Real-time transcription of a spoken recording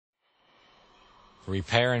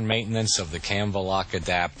Repair and maintenance of the KAMVALOK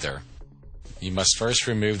adapter. You must first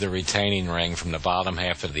remove the retaining ring from the bottom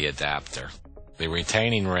half of the adapter. The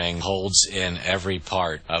retaining ring holds in every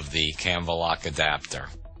part of the KAMVALOK adapter.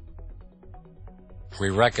 We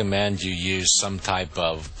recommend you use some type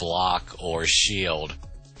of block or shield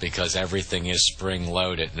because everything is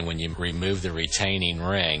spring-loaded, and when you remove the retaining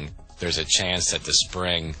ring, there's a chance that the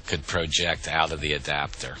spring could project out of the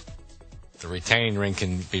adapter. The retaining ring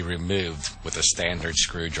can be removed with a standard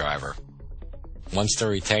screwdriver. Once the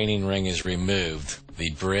retaining ring is removed, the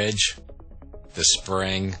bridge, the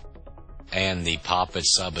spring, and the poppet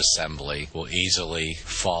subassembly will easily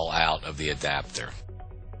fall out of the adapter.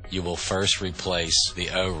 You will first replace the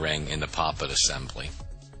O-ring in the poppet assembly.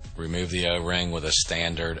 Remove the O-ring with a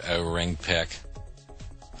standard O-ring pick.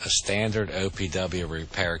 A standard OPW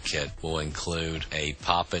repair kit will include a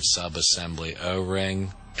poppet subassembly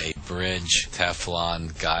O-ring, a bridge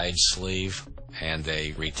Teflon guide sleeve, and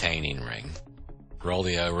a retaining ring. Roll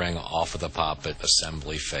the O-ring off of the poppet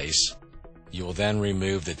assembly face. You will then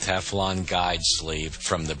remove the Teflon guide sleeve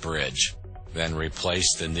from the bridge. Then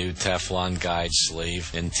replace the new Teflon guide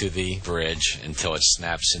sleeve into the bridge until it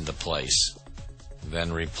snaps into place.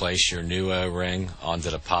 Then replace your new O-ring onto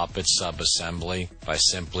the poppet subassembly by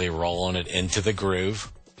simply rolling it into the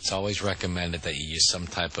groove. It's always recommended that you use some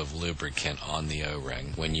type of lubricant on the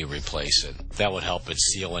O-ring when you replace it. That would help it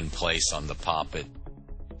seal in place on the poppet.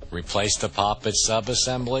 Replace the poppet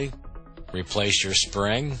subassembly. Replace your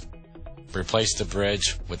spring. Replace the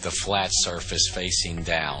bridge with the flat surface facing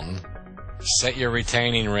down. Set your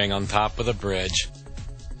retaining ring on top of the bridge.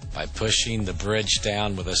 By pushing the bridge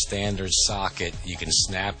down with a standard socket, you can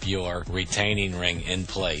snap your retaining ring in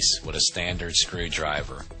place with a standard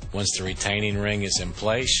screwdriver. Once the retaining ring is in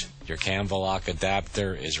place, your KAMVALOK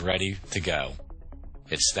adapter is ready to go.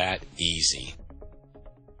 It's that easy.